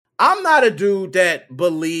I'm not a dude that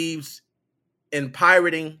believes in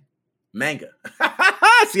pirating manga.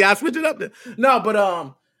 See, I switch it up there. No, but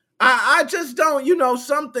I just don't,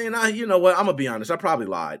 something. You know what? I'm gonna be honest. I probably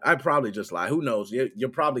lied. I probably just lied. Who knows?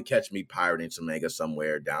 You'll probably catch me pirating some manga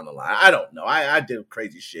somewhere down the line. I don't know. I did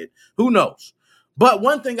crazy shit. Who knows? But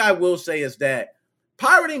one thing I will say is that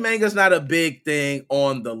pirating manga is not a big thing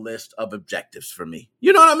on the list of objectives for me.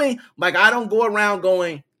 You know what I mean? Like, I don't go around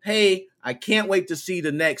going, hey, I can't wait to see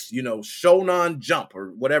the next, Shonen Jump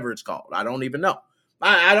or whatever it's called. I don't even know.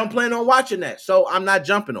 I don't plan on watching that, so I'm not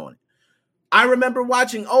jumping on it. I remember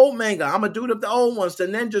watching old manga. I'm a dude of the old ones, the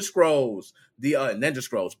Ninja Scrolls. The Ninja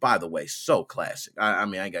Scrolls, by the way, so classic. I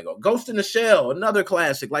mean, I ain't got to go. Ghost in the Shell, another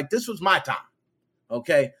classic. Like, this was my time,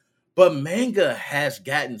 okay? But manga has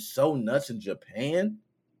gotten so nuts in Japan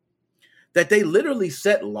that they literally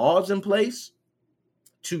set laws in place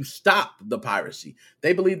to stop the piracy.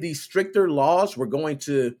 They believe these stricter laws were going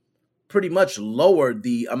to pretty much lower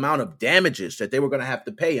the amount of damages that they were going to have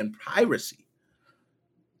to pay in piracy.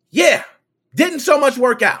 Yeah, didn't so much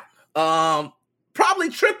work out. Probably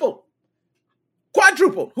tripled,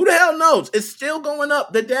 quadrupled. Who the hell knows? It's still going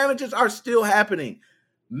up. The damages are still happening.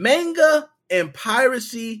 Manga and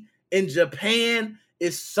piracy in Japan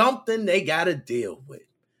is something they got to deal with.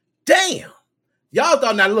 Damn. Y'all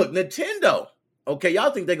thought, now look, Nintendo, okay,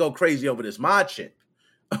 y'all think they go crazy over this mod shit.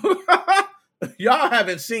 Y'all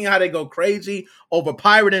haven't seen how they go crazy over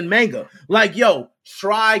pirating manga. Like, yo,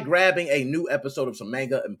 try grabbing a new episode of some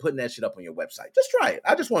manga and putting that shit up on your website. Just try it.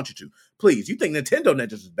 I just want you to. Please. You think Nintendo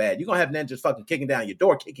ninjas is bad. You're going to have ninjas fucking kicking down your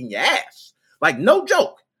door, kicking your ass. Like, no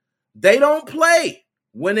joke. They don't play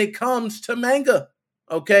when it comes to manga.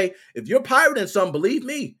 Okay? If you're pirating something, believe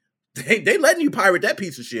me, they letting you pirate that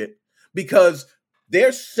piece of shit because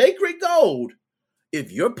their sacred gold,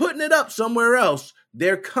 if you're putting it up somewhere else,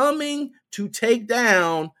 they're coming to take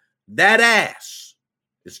down that ass.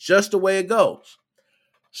 It's just the way it goes.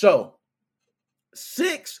 So,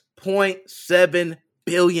 $6.7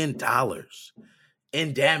 billion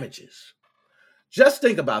in damages. Just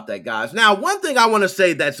think about that, guys. Now, one thing I want to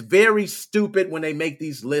say that's very stupid when they make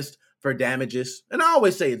these lists for damages, and I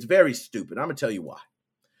always say it's very stupid. I'm going to tell you why.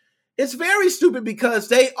 It's very stupid because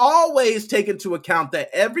they always take into account that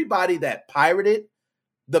everybody that pirated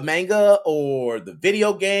the manga or the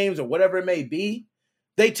video games or whatever it may be,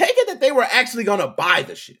 they take it that they were actually going to buy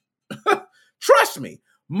the shit. Trust me,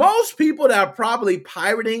 most people that are probably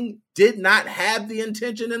pirating did not have the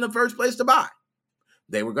intention in the first place to buy.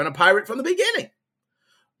 They were going to pirate from the beginning.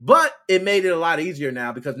 But it made it a lot easier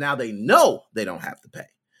now because now they know they don't have to pay.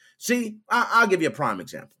 See, I'll give you a prime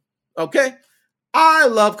example. Okay? I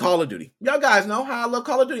love Call of Duty. Y'all guys know how I love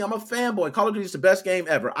Call of Duty. I'm a fanboy. Call of Duty is the best game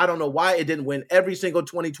ever. I don't know why it didn't win every single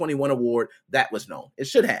 2021 award that was known. It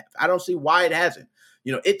should have. I don't see why it hasn't.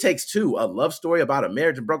 It Takes Two, a love story about a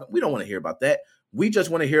marriage and broken. We don't want to hear about that. We just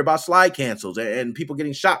want to hear about slide cancels and people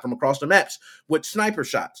getting shot from across the maps with sniper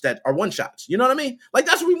shots that are one shots. You know what I mean? Like,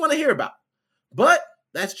 that's what we want to hear about. But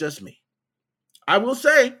that's just me. I will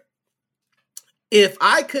say, if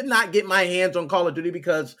I could not get my hands on Call of Duty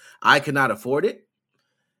because I could not afford it,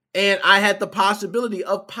 and I had the possibility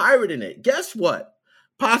of pirating it, guess what?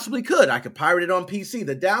 Possibly could. I could pirate it on PC.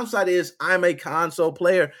 The downside is I'm a console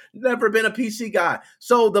player, never been a PC guy.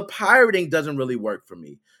 So the pirating doesn't really work for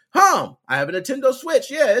me. I have a Nintendo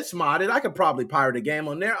Switch. Yeah, it's modded. I could probably pirate a game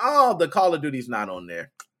on there. Oh, the Call of Duty's not on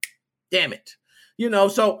there. Damn it.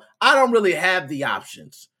 So I don't really have the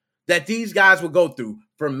options that these guys will go through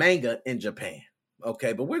for manga in Japan.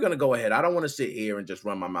 Okay, but we're going to go ahead. I don't want to sit here and just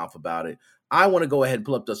run my mouth about it. I want to go ahead and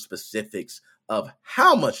pull up the specifics of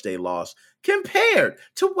how much they lost compared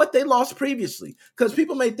to what they lost previously. Because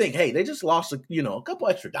people may think, hey, they just lost, a couple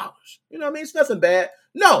extra dollars. You know what I mean? It's nothing bad.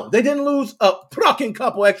 No, they didn't lose a fucking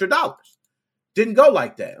couple extra dollars. Didn't go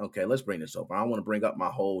like that. Okay, let's bring this over. I don't want to bring up my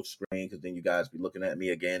whole screen because then you guys be looking at me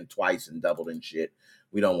again twice and doubled and shit.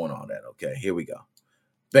 We don't want all that. Okay, here we go.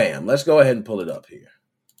 Bam. Let's go ahead and pull it up here.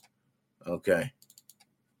 Okay.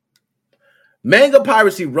 Manga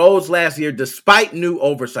piracy rose last year despite new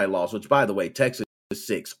oversight laws, which, by the way, Texas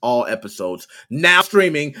 6, all episodes now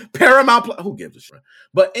streaming Paramount. Who gives a shit?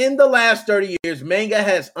 But in the last 30 years, manga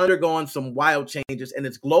has undergone some wild changes, and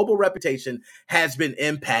its global reputation has been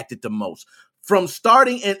impacted the most. From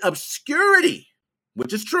starting in obscurity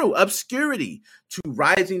which is true, obscurity to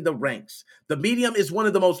rising the ranks. The medium is one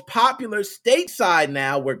of the most popular stateside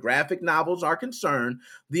now where graphic novels are concerned.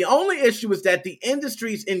 The only issue is that the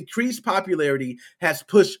industry's increased popularity has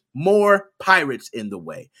pushed more pirates in the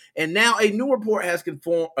way. And now a new report has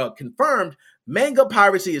confirmed manga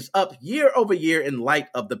piracy is up year over year in light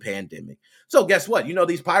of the pandemic. So guess what? You know,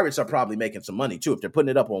 these pirates are probably making some money too if they're putting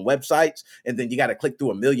it up on websites and then you got to click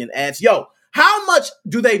through a million ads. Yo, how much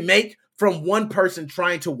do they make from one person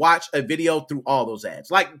trying to watch a video through all those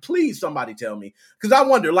ads? Like, please, somebody tell me. Because I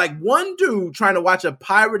wonder, like, one dude trying to watch a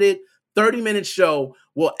pirated 30-minute show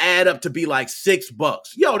will add up to be like $6.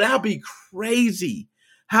 Yo, that'll be crazy.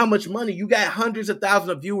 How much money? You got hundreds of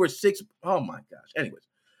thousands of viewers, oh my gosh. Anyways,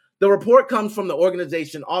 the report comes from the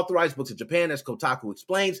organization Authorized Books of Japan, as Kotaku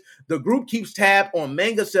explains. The group keeps tab on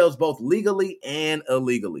manga sales both legally and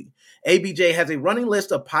illegally. ABJ has a running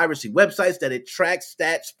list of piracy websites that it tracks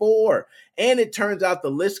stats for, and it turns out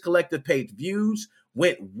the list collected page views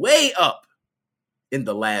went way up in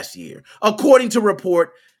the last year. According to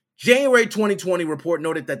report, January 2020 report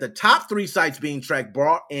noted that the top 3 sites being tracked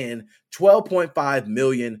brought in 12.5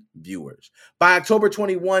 million viewers. By October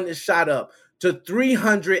 21, it shot up to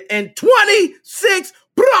 326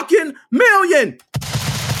 fucking million.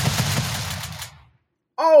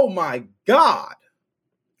 Oh my God.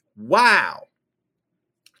 Wow.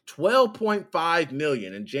 12.5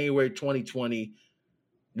 million in January 2020.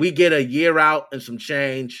 We get a year out and some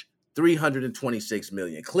change, 326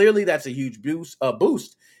 million. Clearly, that's a huge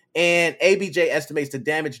boost. And ABJ estimates the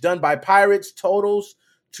damage done by pirates totals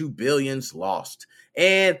to billions lost.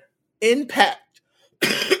 And impact,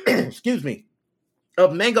 excuse me,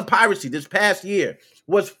 of manga piracy this past year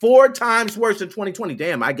was 4 times worse than 2020.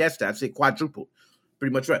 Damn, I guess that's it, quadrupled.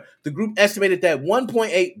 Pretty much right. The group estimated that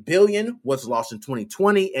 1.8 billion was lost in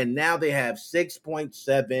 2020, and now they have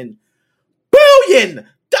 $6.7 billion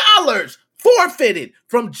forfeited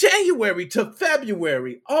from January to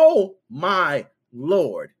February. Oh my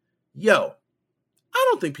Lord. Yo, I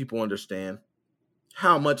don't think people understand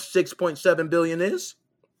how much 6.7 billion is.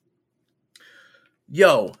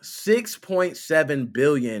 Yo, 6.7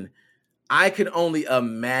 billion. I can only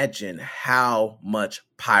imagine how much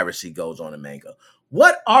piracy goes on in manga.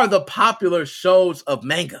 What are the popular shows of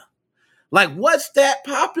manga? Like, what's that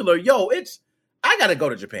popular? Yo, I gotta go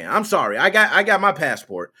to Japan. I'm sorry. I got my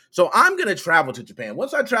passport. So I'm gonna travel to Japan.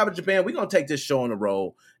 Once I travel to Japan, we're gonna take this show on the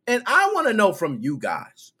road. And I want to know from you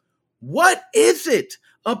guys, what is it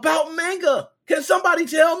about manga? Can somebody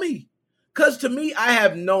tell me? Because to me, I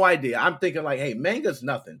have no idea. I'm thinking like, hey, manga's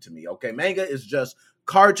nothing to me, okay? Manga is just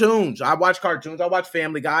cartoons. I watch cartoons. I watch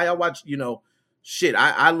Family Guy. I watch, shit.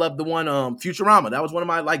 I love the one Futurama. That was one of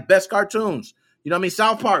my like best cartoons. You know what I mean?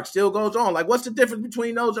 South Park still goes on. Like, what's the difference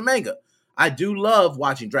between those and manga? I do love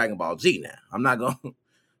watching Dragon Ball Z now. I'm not going to.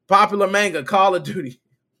 Popular manga, Call of Duty.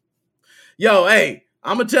 Yo, hey,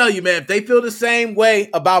 I'm going to tell you, man, if they feel the same way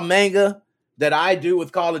about manga that I do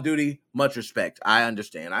with Call of Duty, much respect. I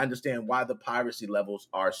understand. I understand why the piracy levels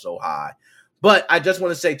are so high. But I just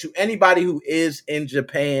want to say to anybody who is in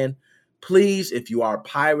Japan, please, if you are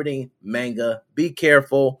pirating manga, be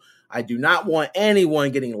careful. I do not want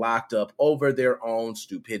anyone getting locked up over their own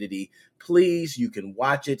stupidity. Please, you can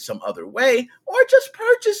watch it some other way or just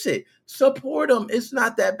purchase it. Support them. It's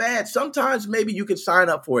not that bad. Sometimes maybe you can sign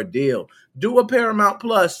up for a deal. Do a Paramount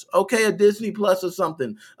Plus, okay, a Disney Plus or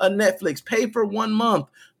something, a Netflix. Pay for 1 month.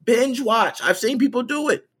 Binge watch. I've seen people do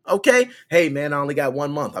it, okay? Hey, man, I only got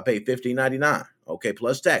 1 month. I paid $15.99, okay,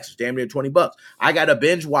 plus tax. It's damn near $20. I got to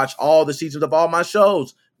binge watch all the seasons of all my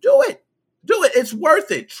shows. Do it. Do it. It's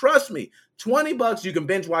worth it. Trust me. $20, you can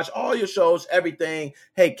binge watch all your shows, everything.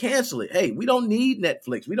 Hey, cancel it. Hey, we don't need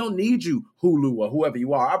Netflix. We don't need you, Hulu or whoever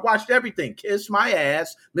you are. I've watched everything. Kiss my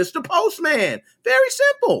ass, Mr. Postman. Very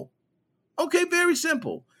simple. Okay, very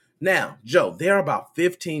simple. Now, Joe, they're about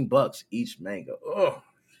 $15 each manga. Oh,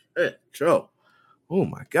 shit, Joe. Oh,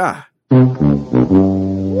 my God. Whoa,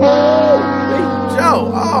 hey,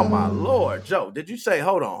 Joe. Oh, my Lord. Joe, did you say,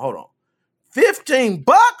 hold on.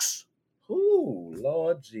 $15? Ooh,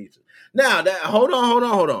 Lord Jesus. Now, hold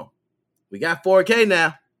on. We got 4K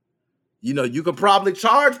now. You could probably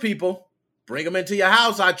charge people. Bring them into your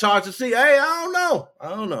house. I charge to see. Hey, I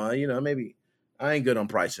don't know. Maybe I ain't good on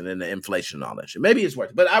pricing and the inflation and all that shit. Maybe it's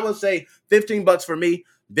worth it. But I will say $15 for me,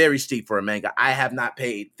 very steep for a manga. I have not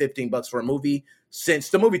paid $15 for a movie since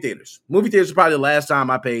the movie theaters. Movie theaters is probably the last time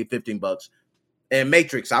I paid $15. And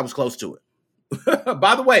Matrix, I was close to it.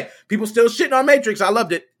 By the way, people still shitting on Matrix. I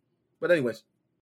loved it. But anyways,